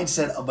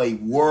mindset of a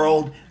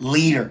world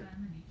leader.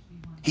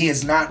 He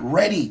is not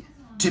ready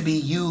to be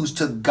used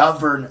to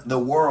govern the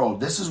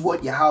world. This is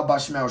what Yahweh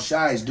Shemel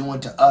Shai is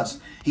doing to us.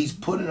 He's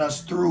putting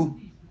us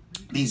through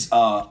these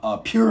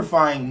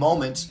purifying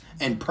moments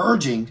and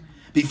purging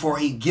before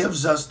he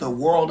gives us the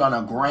world on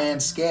a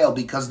grand scale,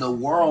 because the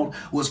world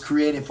was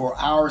created for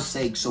our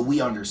sake, so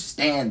we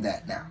understand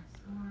that now.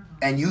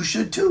 And you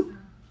should too.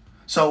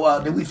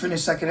 So did we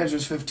finish 2nd Ezra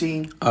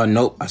 15?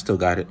 Nope, I still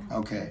got it.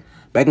 Okay.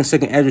 Back in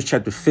 2nd Ezra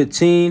chapter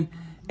 15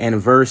 and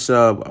verse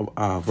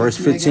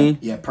 15.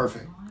 Yeah,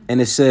 perfect. And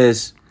it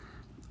says,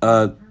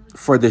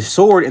 for the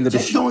sword and the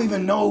Jake don't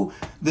even know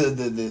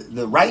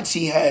the rights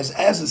he has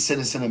as a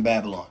citizen in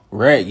Babylon.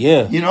 Right,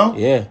 yeah. You know?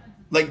 Yeah.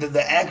 Like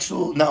the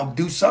actual, now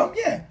do some,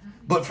 yeah.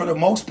 But for the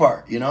most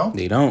part, you know?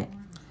 They don't.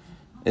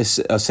 It's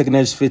 2nd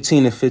Ezra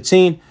 15 and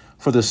 15.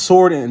 For the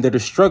sword and the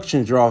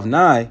destruction draweth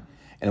nigh,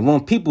 and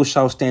one people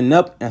shall stand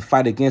up and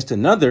fight against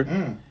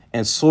another,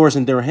 and swords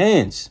in their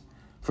hands.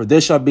 For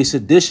there shall be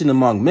sedition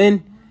among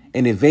men,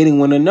 and invading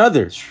one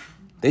another.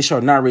 They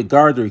shall not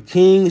regard their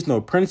kings nor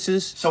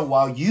princes. So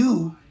while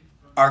you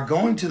are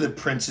going to the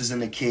princes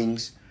and the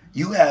kings,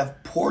 you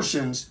have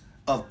portions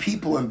of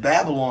people in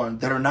Babylon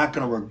that are not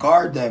going to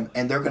regard them,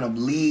 and they're going to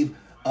leave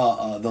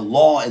the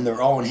law in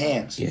their own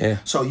hands. Yeah.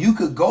 So you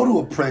could go to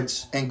a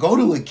prince and go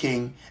to a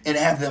king and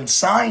have them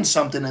sign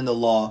something in the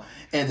law,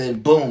 and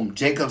then boom,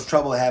 Jacob's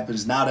trouble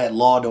happens. Now that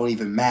law don't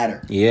even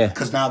matter. Yeah.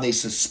 Because now they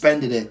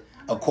suspended it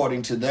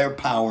according to their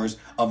powers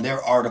of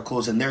their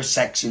articles and their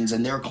sections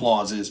and their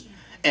clauses.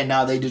 And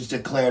now they just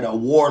declared a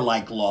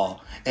warlike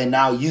law. And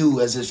now you,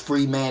 as this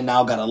free man,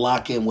 now got to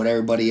lock in with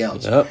everybody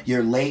else. Yep.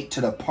 You're late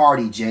to the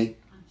party, Jake.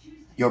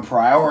 Your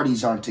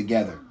priorities aren't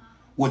together.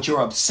 What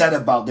you're upset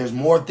about, there's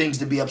more things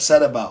to be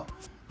upset about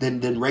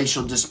than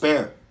racial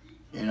despair,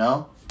 you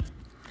know?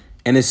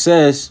 And it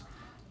says,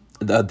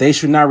 they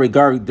should not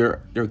regard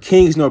their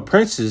kings nor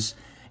princes,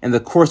 and the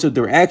course of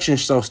their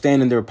actions shall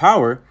stand in their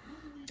power.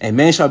 And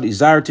man shall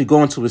desire to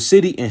go into a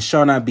city and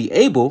shall not be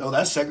able. Oh,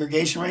 that's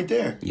segregation right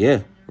there.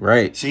 Yeah,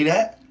 right. See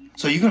that?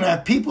 So you're going to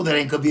have people that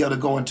ain't going to be able to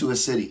go into a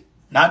city.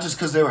 Not just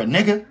because they're a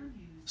nigga.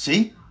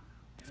 See?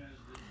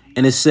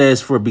 And it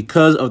says, for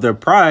because of their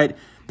pride,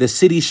 the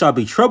city shall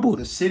be troubled.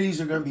 The cities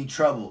are going to be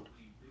troubled.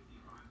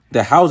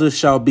 The houses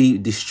shall be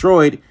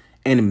destroyed,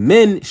 and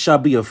men shall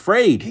be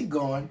afraid. Keep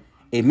going.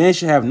 A man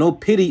shall have no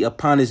pity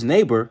upon his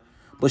neighbor,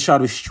 but shall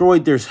destroy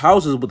their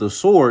houses with a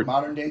sword.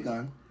 Modern day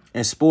gun.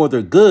 And spoil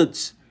their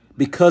goods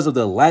because of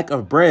the lack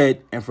of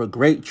bread and for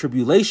great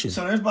tribulation.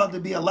 So there's about to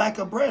be a lack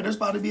of bread. There's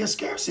about to be a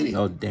scarcity.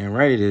 Oh, damn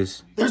right it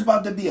is. There's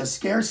about to be a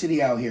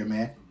scarcity out here,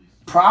 man.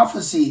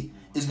 Prophecy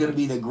is going to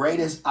be the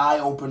greatest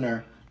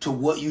eye-opener to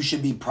what you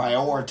should be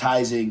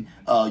prioritizing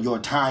your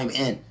time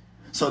in.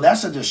 So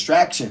that's a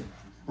distraction.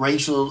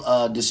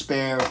 Racial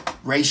despair,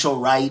 racial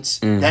rights.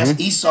 That's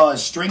Esau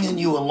is stringing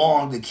you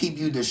along to keep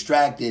you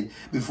distracted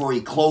before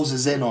he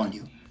closes in on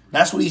you.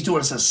 That's what he's doing.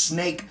 It's a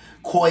snake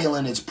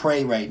coiling its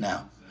prey right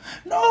now.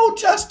 No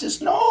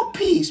justice, no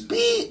peace.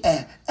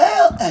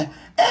 B-L-L-L.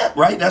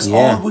 Right? That's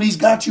all what he's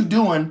got you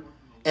doing.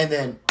 And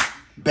then,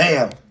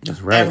 bam. That's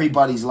right.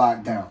 Everybody's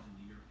locked down.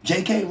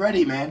 Jake ain't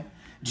ready, man.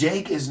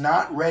 Jake is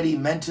not ready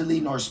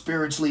mentally, nor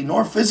spiritually,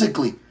 nor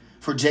physically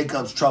for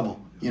Jacob's trouble.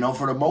 You know,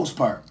 for the most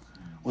part.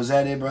 Was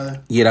that it,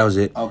 brother? Yeah, that was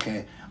it.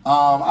 Okay.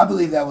 I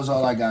believe that was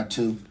all I got,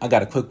 too. I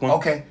got a quick one.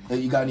 Okay.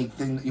 You got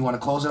anything you want to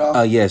close it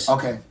off? Yes.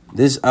 Okay.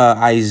 This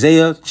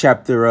Isaiah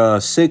chapter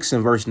 6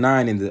 and verse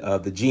 9 in the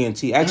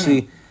GNT.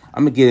 Actually,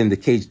 I'm going to get in the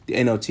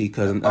NLT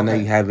because I know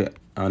you have it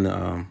on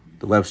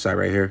the website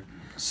right here.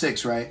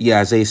 6, right?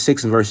 Yeah, Isaiah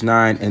 6 and verse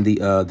 9 and the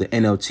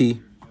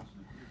NLT.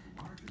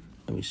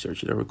 Let me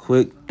search it real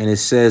quick. And it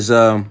says,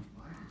 and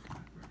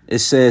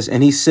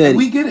he said... And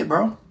we get it,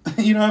 bro.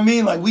 You know what I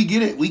mean? Like, we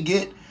get it. We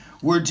get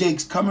where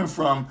Jake's coming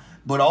from,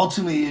 but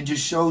ultimately it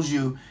just shows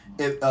you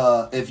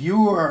if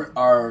you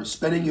are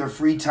spending your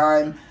free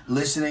time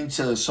listening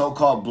to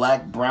so-called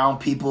black, brown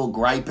people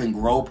gripe and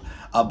grope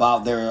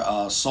about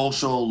their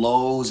social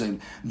lows and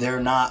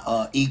their not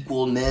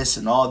equalness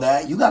and all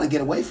that, you got to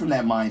get away from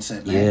that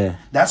mindset, man. Yeah.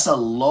 That's a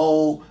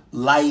low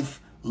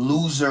life,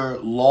 loser,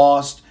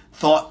 lost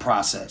thought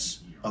process,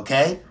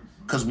 okay?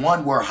 Because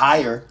one, we're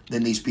higher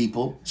than these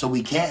people, so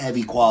we can't have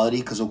equality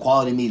because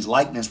equality means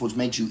likeness, which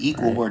makes you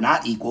equal. Right. We're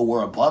not equal.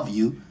 We're above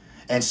you.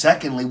 And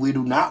secondly, we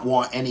do not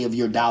want any of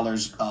your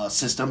dollars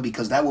system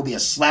because that will be a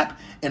slap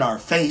in our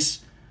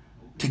face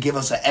to give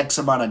us an X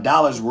amount of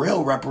dollars.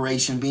 Real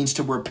reparation means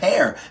to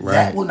repair. Right.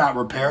 That will not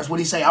repair us. What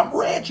do you say? I'm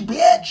rich,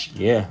 bitch.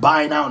 Yeah.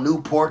 Buying out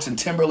Newports and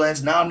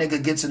Timberlands. Now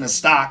nigga gets in the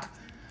stock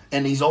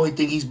and he's only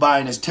thing he's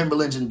buying is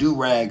Timberlands and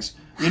do-rags.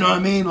 You know what I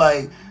mean?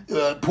 Like...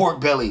 pork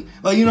belly,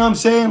 like, you know what I'm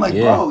saying? Like,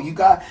 bro, you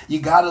got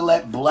to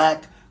let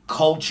black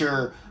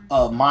culture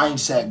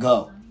mindset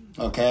go.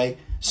 Okay,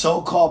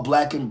 so-called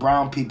black and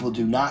brown people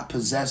do not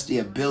possess the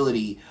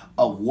ability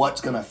of what's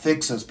gonna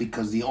fix us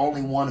because the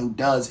only one who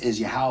does is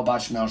Yahweh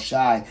Shemel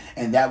Shai,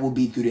 and that will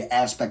be through the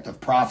aspect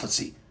of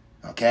prophecy.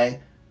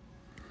 Okay,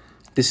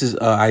 this is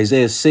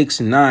Isaiah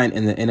 6:9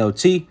 in the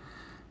NLT.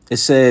 It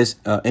says,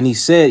 and he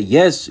said,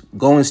 yes,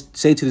 go and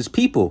say to this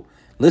people,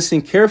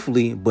 listen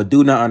carefully, but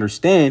do not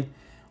understand.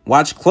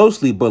 Watch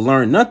closely, but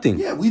learn nothing.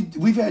 Yeah,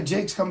 we've had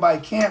Jakes come by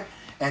camp,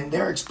 and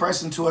they're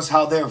expressing to us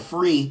how they're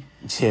free.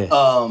 Yeah,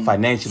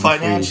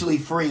 financially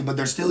free, but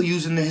they're still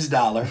using his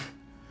dollar.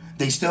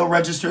 They still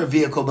register a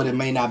vehicle, but it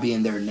may not be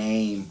in their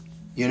name.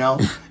 You know?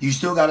 You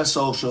still got a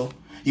social.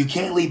 You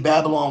can't leave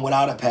Babylon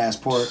without a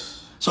passport.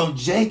 So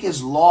Jake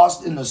is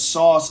lost in the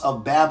sauce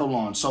of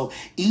Babylon. So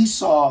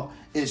Esau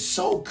is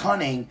so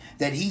cunning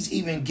that he's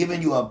even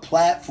giving you a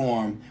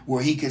platform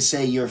where he could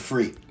say you're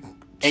free.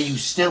 And you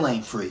still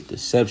ain't free.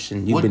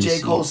 Deception. What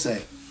J. Cole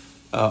say?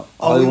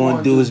 All you want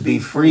to do is be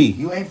free.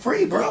 You ain't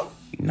free, bro.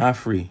 You're not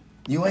free.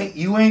 You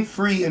ain't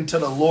free until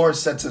the Lord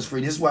sets us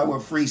free. This is why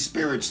we're free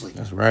spiritually.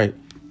 That's right.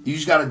 You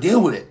just got to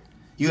deal with it.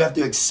 You have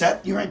to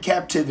accept you're in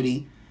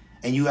captivity,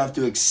 and you have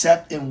to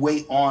accept and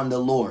wait on the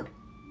Lord.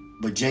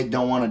 But Jake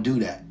don't want to do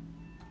that.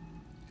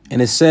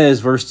 And it says,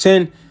 verse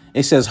 10,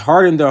 it says,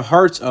 harden the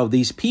hearts of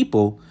these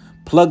people,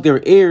 plug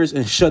their ears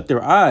and shut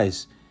their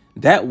eyes.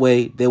 That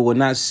way they will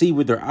not see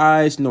with their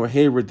eyes, nor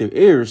hear with their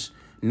ears,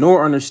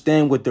 nor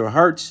understand with their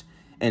hearts,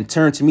 and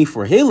turn to me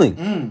for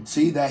healing.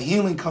 See, that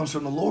healing comes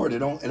from the Lord. It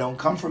don't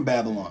come from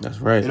Babylon. That's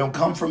right. It don't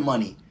come from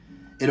money.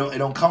 It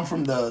don't come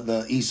from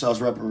the Esau's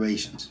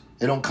reparations.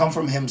 It don't come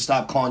from him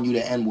stop calling you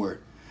the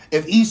N-word.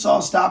 If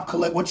Esau stopped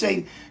collect, which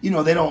they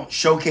don't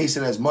showcase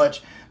it as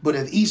much, but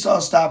if Esau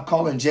stopped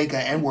calling Jake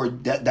an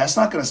N-word, that's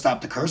not going to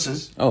stop the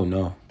curses. Oh,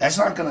 no. That's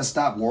not going to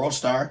stop World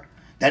Star.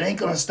 That ain't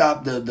going to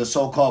stop the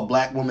so-called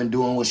black woman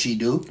doing what she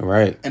do.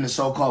 Right. And the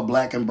so-called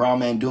black and brown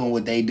man doing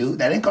what they do.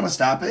 That ain't going to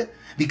stop it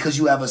because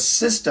you have a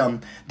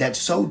system that's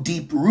so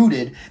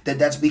deep-rooted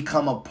that's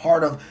become a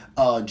part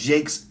of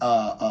Jake's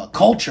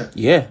culture.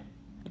 Yeah.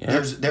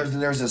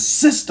 There's a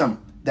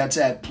system that's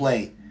at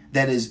play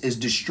that is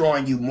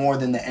destroying you more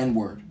than the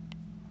N-word.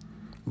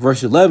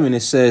 Verse 11,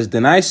 it says,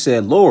 then I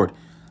said, Lord,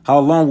 how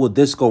long will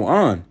this go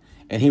on?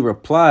 And he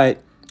replied,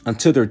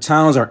 until their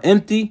towns are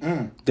empty,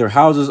 their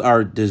houses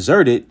are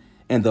deserted,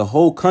 and the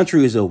whole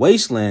country is a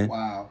wasteland.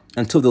 Wow.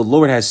 Until the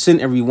Lord has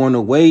sent everyone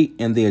away,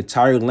 and the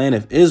entire land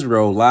of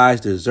Israel lies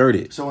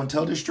deserted. So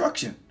until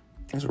destruction.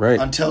 That's right.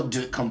 Until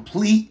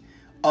complete,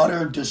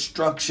 utter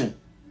destruction.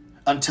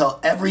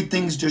 Until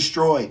everything's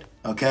destroyed,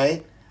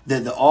 okay?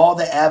 All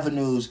the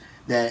avenues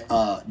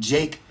that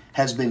Jake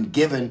has been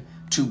given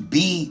to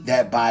be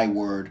that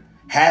byword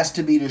has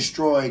to be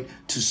destroyed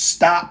to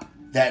stop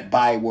that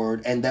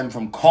byword and them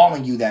from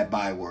calling you that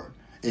byword.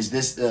 Is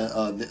this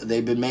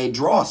they've been made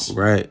dross,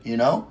 right? You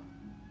know,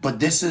 but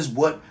this is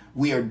what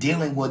we are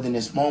dealing with in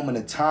this moment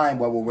of time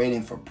where we're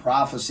waiting for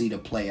prophecy to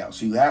play out.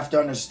 So you have to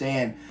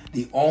understand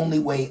the only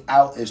way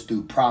out is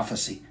through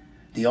prophecy.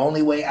 The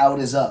only way out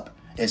is up.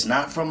 It's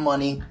not from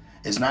money.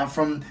 It's not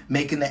from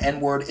making the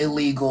N-word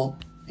illegal,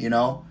 you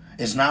know.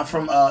 It's not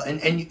from,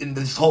 and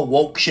this whole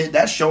woke shit,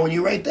 that's showing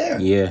you right there.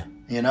 Yeah.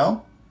 You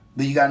know?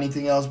 But you got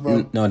anything else,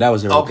 bro? No, that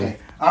was everything. Okay,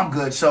 I'm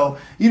good. So,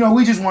 you know,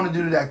 we just want to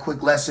do that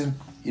quick lesson.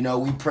 You know,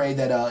 we pray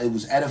that it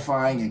was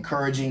edifying,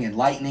 encouraging,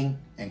 enlightening,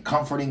 and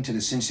comforting to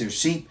the sincere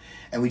sheep.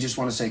 And we just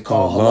want to say,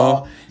 call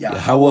Allah, Yahweh,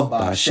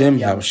 Ba'ashem,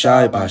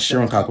 Yahushai,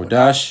 Ba'ashirin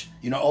Kakwadash.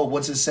 You know,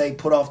 what's it say?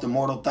 Put off the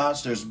mortal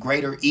thoughts. There's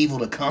greater evil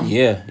to come.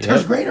 Yeah.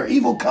 There's greater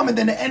evil coming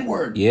than the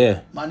N-word.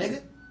 Yeah. My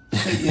nigga.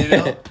 You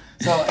know?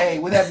 So, hey,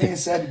 with that being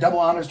said, double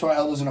honors to our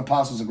elders and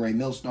apostles of Great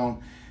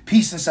Millstone.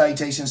 Peace and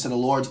salutations to the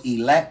Lord's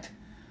elect.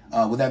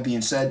 With that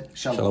being said,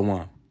 shalom.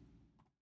 Shalom.